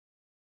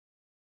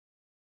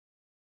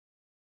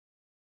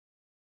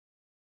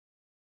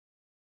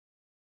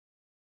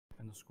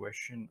In this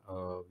question,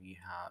 we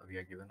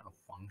are given a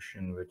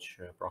function which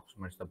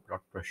approximates the blood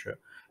pressure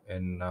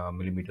in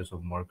millimeters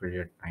of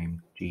mercury at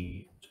time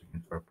t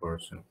seconds per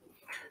person.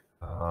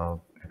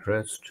 At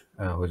rest,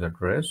 who is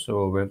at rest.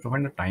 So we have to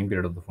find the time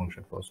period of the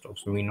function first off.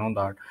 So we know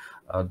that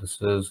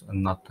this is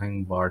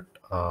nothing but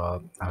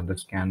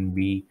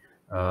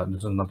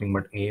this is nothing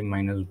but a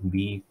minus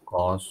b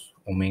cos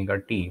omega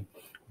t,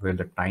 where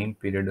the time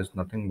period is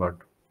nothing but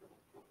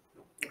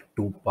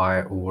 2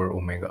 pi over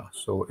omega.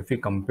 So if we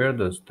compare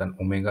this, then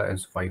omega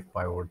is 5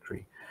 pi over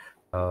 3,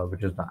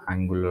 which is the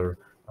angular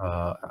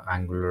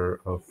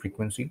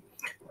frequency,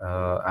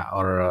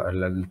 or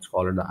let's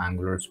call it the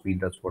angular speed.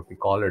 That's what we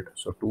call it.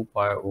 So 2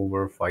 pi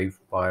over 5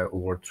 pi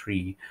over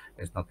 3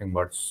 is nothing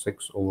but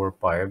 6 over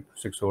 5,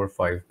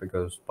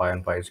 because pi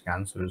and pi is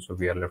cancelled. So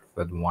we are left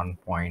with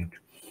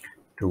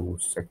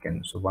 1.2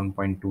 seconds. So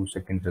 1.2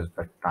 seconds is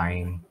the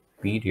time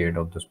period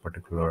of this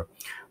particular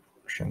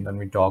function. Then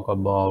we talk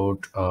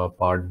about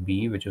part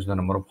B, which is the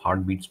number of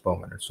heartbeats per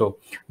minute. So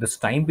this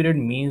time period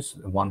means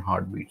one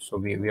heartbeat. So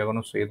we are going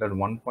to say that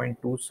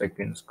 1.2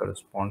 seconds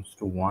corresponds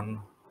to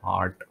one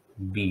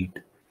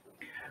heartbeat.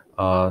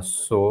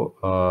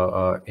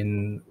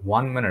 In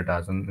 1 minute,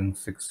 as in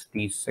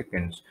 60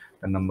 seconds,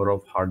 the number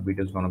of heartbeat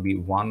is going to be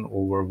 1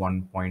 over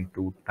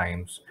 1.2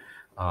 times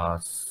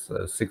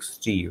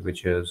 60,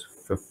 which is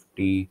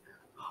 50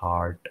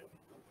 heartbeats.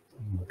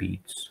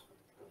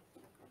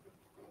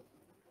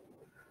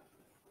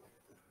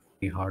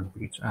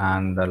 Heartbeats.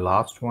 And the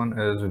last one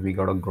is we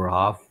got to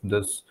graph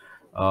this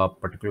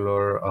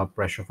particular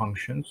pressure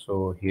function.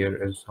 So here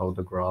is how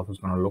the graph is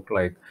going to look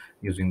like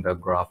using the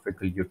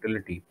graphical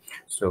utility.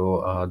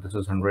 So this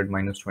is 100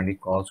 minus 20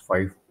 cos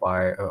 5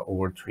 pi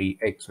over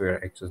 3x,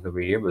 where x is the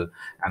variable,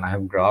 and I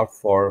have graphed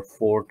for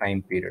 4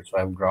 time periods. So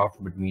I have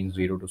graphed between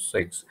 0 to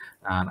 6,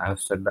 and I have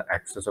set the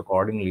axis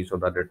accordingly so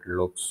that it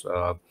looks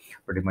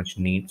pretty much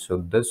neat. So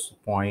this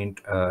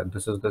point,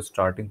 this is the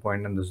starting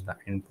point and this is the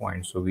end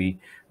point. So we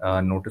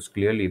notice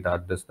clearly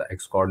that the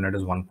x coordinate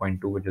is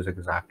 1.2, which is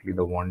exactly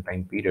the 1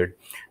 time period,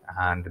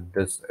 and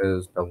this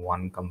is the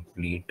 1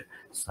 complete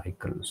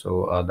cycle.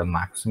 So the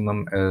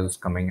maximum is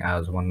coming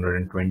as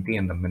 120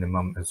 and the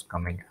minimum is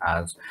coming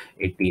as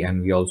 80.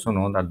 And we also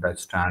know that the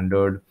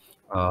standard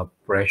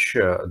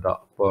pressure, the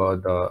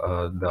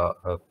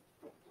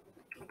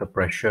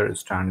pressure,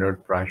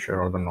 standard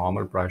pressure, or the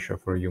normal pressure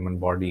for a human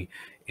body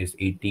is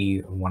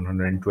 80,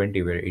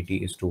 120, where 80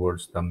 is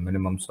towards the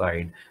minimum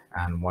side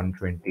and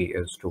 120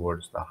 is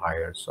towards the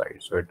higher side.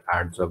 So it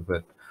adds up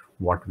with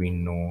what we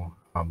know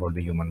about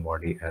the human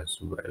body as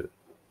well.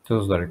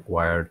 This is the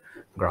required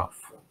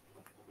graph.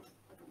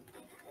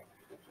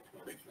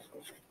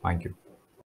 Thank you.